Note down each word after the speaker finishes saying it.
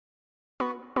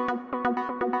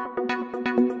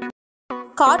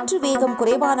காற்று வேகம்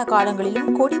குறைவான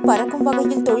காலங்களிலும் கொடி பறக்கும்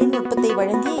வகையில் தொழில்நுட்பத்தை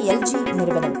வழங்கிய எல்ஜி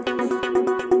நிறுவனம்.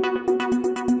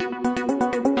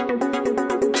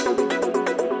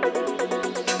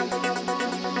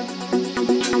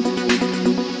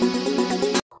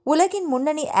 உலகின்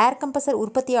முன்னணி ஏர் கம்பசர்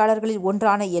உற்பத்தியாளர்களில்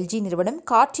ஒன்றான எல்ஜி நிறுவனம்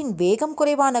காற்றின் வேகம்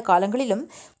குறைவான காலங்களிலும்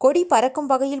கொடி பறக்கும்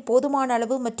வகையில் போதுமான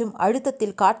அளவு மற்றும்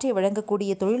அழுத்தத்தில் காற்றை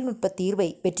வழங்கக்கூடிய தொழில்நுட்ப தீர்வை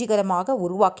வெற்றிகரமாக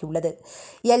உருவாக்கியுள்ளது.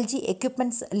 எல்ஜி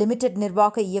எக்யூப்மெண்ட்ஸ் லிமிடெட்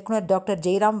நிர்வாக இயக்குநர் டாக்டர்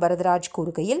ஜெயராம் வரதராஜ்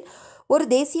கூறுகையில், ஒரு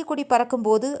தேசிய கொடி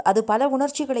பறக்கும்போது அது பல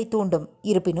உணர்ச்சிகளை தூண்டும்.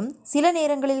 இருப்பினும் சில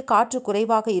நேரங்களில் காற்று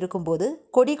குறைவாக இருக்கும்போது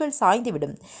கொடிகள்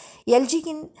சாய்ந்துவிடும்.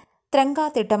 எல்ஜியின் திரங்கா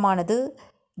திட்டமானது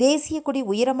தேசிய கொடி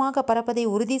உயரமாக பறப்பதை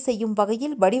உறுதி செய்யும்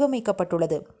வகையில்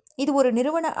வடிவமைக்கப்பட்டுள்ளது. இது ஒரு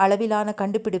நிறுவன அளவிலான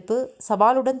கண்டுபிடிப்பு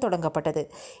சவாலுடன் தொடங்கப்பட்டது.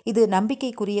 இது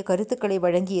நம்பிக்கைக்குரிய கருத்துக்களை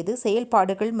வழங்கியது.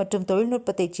 செயல்பாடுகள் மற்றும்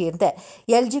தொழில்நுட்பத்தைச் சேர்ந்த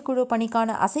எல்ஜி குழு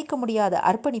பணிக்கான அசைக்க முடியாத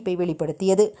அர்ப்பணிப்பை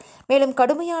வெளிப்படுத்தியது. மேலும்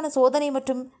கடுமையான சோதனை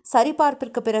மற்றும்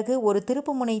சரிபார்ப்பிற்கு பிறகு ஒரு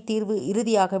திருப்புமுனை தீர்வு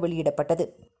இறுதியாக வெளியிடப்பட்டது.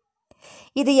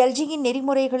 இது எல்ஜியின்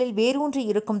நெறிமுறைகளில் வேரூன்றி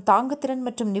இருக்கும் தாங்குதிறன்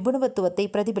மற்றும் நிபுணத்துவத்தை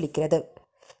பிரதிபலிக்கிறது.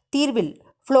 தீர்வில்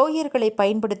ஃப்ளோயர்களை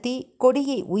பயன்படுத்தி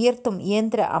கொடியை உயர்த்தும்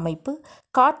இயந்திர அமைப்பு,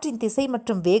 காற்றின் திசை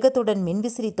மற்றும் வேகத்துடன்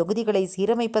மின்விசிறி தொகுதிகளை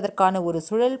சீரமைப்பதற்கான ஒரு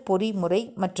சுழல் பொறிமுறை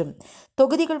மற்றும்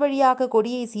தொகுதிகள் வழியாக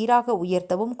கொடியை சீராக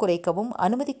உயர்த்தவும் குறைக்கவும்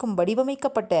அனுமதிக்கும்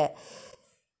வடிவமைக்கப்பட்ட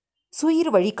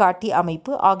சுயிர் வழிகாட்டி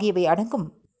அமைப்பு ஆகியவை அடங்கும்.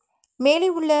 மேலே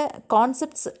உள்ள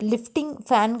கான்செப்ட்ஸ் லிஃப்டிங்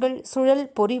ஃபேன்கள், சுழல்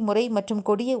பொறிமுறை மற்றும்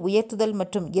கொடியை உயர்த்துதல்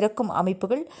மற்றும் இறக்கும்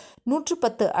அமைப்புகள்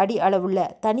 110 அடி அளவுள்ள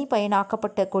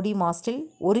தனிப்பயனாக்கப்பட்ட கொடி மாஸ்டில்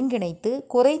ஒருங்கிணைத்து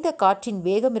குறைந்த காற்றின்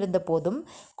வேகம் இருந்த போதும்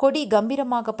கொடி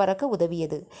கம்பீரமாக பறக்க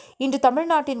உதவியது. இன்று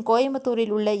தமிழ்நாட்டின்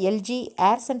கோயம்புத்தூரில் உள்ள எல்ஜி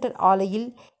ஏர் சென்டர் ஆலையில்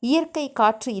இயற்கை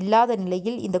காற்று இல்லாத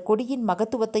நிலையில் இந்த கொடியின்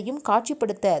மகத்துவத்தையும்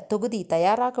காட்சிப்படுத்த தொகுதி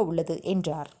தயாராக உள்ளது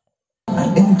என்றார்.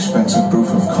 An inexpensive proof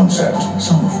of concept,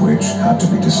 some of which had to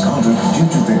be discarded due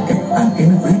to an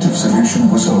innovative solution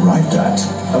was arrived at,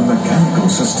 a mechanical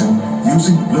system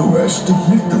using blowers to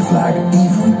lift the flag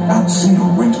even at zero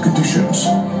wind conditions.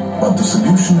 But the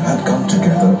solution had come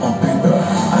together on paper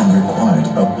and required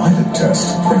a pilot test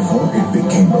before it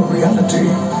became a reality.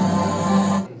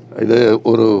 இது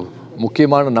ஒரு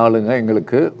முக்கியமான நாளுங்க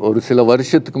எங்களுக்கு. ஒரு சில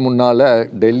வருஷத்துக்கு முன்னால்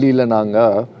டெல்லியில்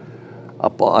நாங்கள்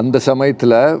அப்போ அந்த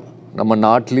சமயத்தில் நம்ம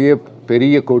நாட்டிலேயே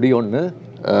பெரிய கொடி ஒன்று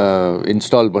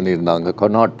இன்ஸ்டால் பண்ணியிருந்தாங்க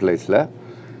கர்நாட் பிளேஸில்.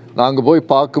 நாங்கள் போய்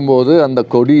பார்க்கும்போது அந்த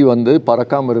கொடி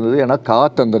பறக்காமல் இருந்தது. ஏன்னா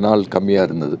காற்று அந்த நாள் கம்மியாக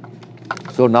இருந்தது.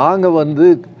 ஸோ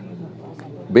நாங்கள்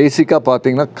பேசிக்காக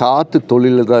பார்த்திங்கன்னா காற்று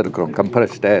தொழிலில் தான் இருக்கிறோம்,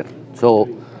 கம்ப்ரஸ்ட் ஏர். ஸோ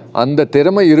அந்த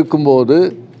திறமை இருக்கும்போது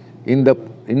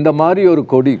இந்த மாதிரி ஒரு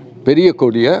கொடி, பெரிய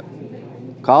கொடியை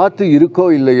காற்று இருக்கோ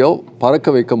இல்லையோ பறக்க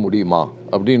வைக்க முடியுமா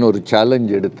அப்படின்னு ஒரு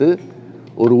சேலஞ்ச் எடுத்து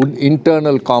ஒரு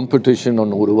இன்டர்னல் காம்படிஷன்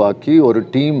ஒன்று உருவாக்கி ஒரு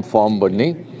டீம் ஃபார்ம் பண்ணி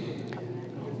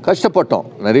கஷ்டப்பட்டோம்.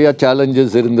 நிறையா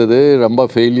சேலஞ்சஸ் இருந்தது, ரொம்ப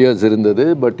ஃபெயிலியர்ஸ் இருந்தது.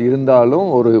 பட் இருந்தாலும்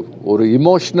ஒரு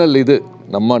இமோஷ்னல் இது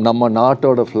நம்ம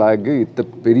நாட்டோட ஃப்ளாகு,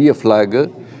 பெரிய ஃப்ளாகு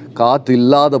காற்று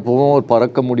இல்லாதப்பவும்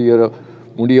பறக்க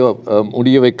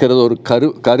முடிய வைக்கிறது, ஒரு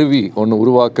கருவி ஒன்று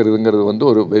உருவாக்குறதுங்கிறது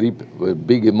ஒரு வெரி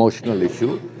பிக் இமோஷ்னல்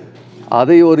இஷ்யூ.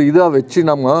 அதை ஒரு இதாக வச்சு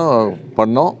நம்ம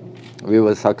பண்ணோம். we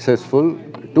were successful.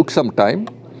 Took some time.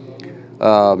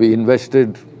 We invested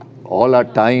all our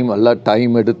time, எல்லா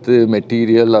டைம் எடுத்து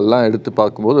மெட்டீரியல் எல்லாம் எடுத்து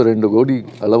பார்க்கும்போது 2 கோடி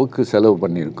அளவுக்கு செலவு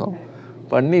பண்ணியிருக்கோம்.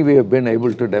 we have been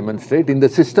able to demonstrate. இந்த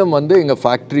சிஸ்டம் எங்கள்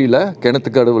ஃபேக்ட்ரியில்,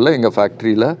 கிணத்துக்கடவில் எங்கள்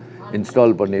ஃபேக்ட்ரியில்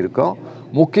இன்ஸ்டால் பண்ணியிருக்கோம்.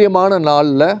 முக்கியமான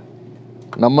நாளில்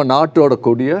நம்ம நாட்டோட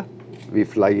கொடியை we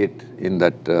fly it in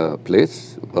that place.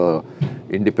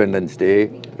 Independence Day,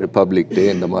 Republic Day,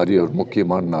 இந்த மாதிரி ஒரு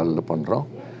முக்கியமான நாளில் பண்ணுறோம்.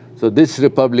 So this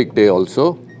Republic Day also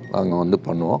நாங்கள்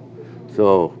பண்ணுவோம். So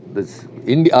this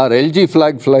our LG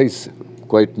flag flies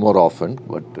quite more often,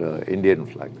 but Indian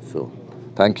flag. So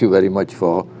thank you very much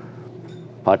for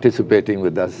participating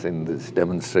with us in this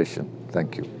demonstration.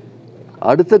 Thank you.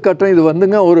 அடுத்த கட்டம் இது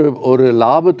ஒரு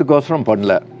லாபத்துக்கோசரம்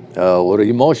பண்ணல, ஒரு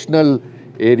emotional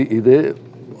இது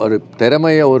ஒரு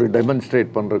திறமையை ஒரு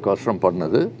டெமான்ஸ்ட்ரேட் பண்ணுறதுக்கோசரம்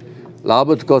பண்ணது,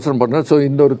 லாபத்துக்கோசரம் பண்ணது. ஸோ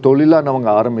இந்த ஒரு தொழிலாக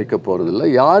நம்ம ஆரம்பிக்க போகிறதில்ல.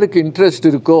 யாருக்கு இன்ட்ரெஸ்ட்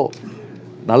இருக்கோ,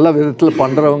 நல்ல விதத்தில்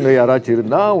பண்ணுறவங்க யாராச்சும்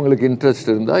இருந்தால், அவங்களுக்கு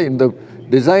இன்ட்ரெஸ்ட் இருந்தால் இந்த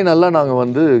டிசைன் எல்லாம்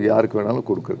நாங்கள் யாருக்கு வேணாலும்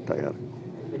கொடுக்குறது தயார்.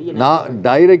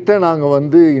 டைரெக்டாக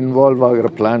நாங்கள் இன்வால்வ் ஆகிற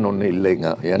பிளான் ஒன்றும்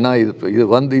இல்லைங்க. ஏன்னா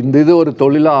இது ஒரு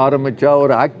தொழிலாக ஆரம்பித்தா,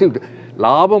 ஒரு ஆக்டிவிட்டி,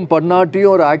 லாபம்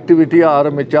பண்ணாட்டியும் ஒரு ஆக்டிவிட்டியாக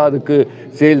ஆரம்பித்தா அதுக்கு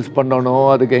சேல்ஸ் பண்ணணும்,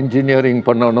 அதுக்கு என்ஜினியரிங்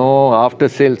பண்ணணும்,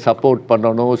 ஆஃப்டர் சேல் சப்போர்ட்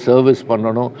பண்ணணும், சர்வீஸ்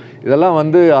பண்ணணும். இதெல்லாம்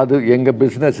அது எங்கள்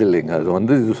பிஸ்னஸ் இல்லைங்க.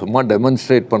 அது இது சும்மா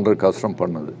டெமான்ஸ்ட்ரேட் பண்ணுற கஷ்டம்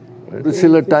பண்ணது. ஒரு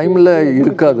சில டைமில்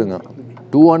இருக்காதுங்க.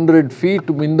 200 feet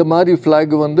இந்த மாதிரி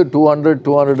ஃப்ளாக்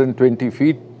 200-220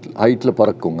 feet ஹைட்டில்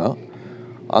பறக்குங்க.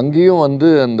 அங்கேயும்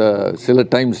வந்து அந்த சில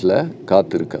டைம்ஸில்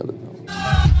காற்று இருக்காது.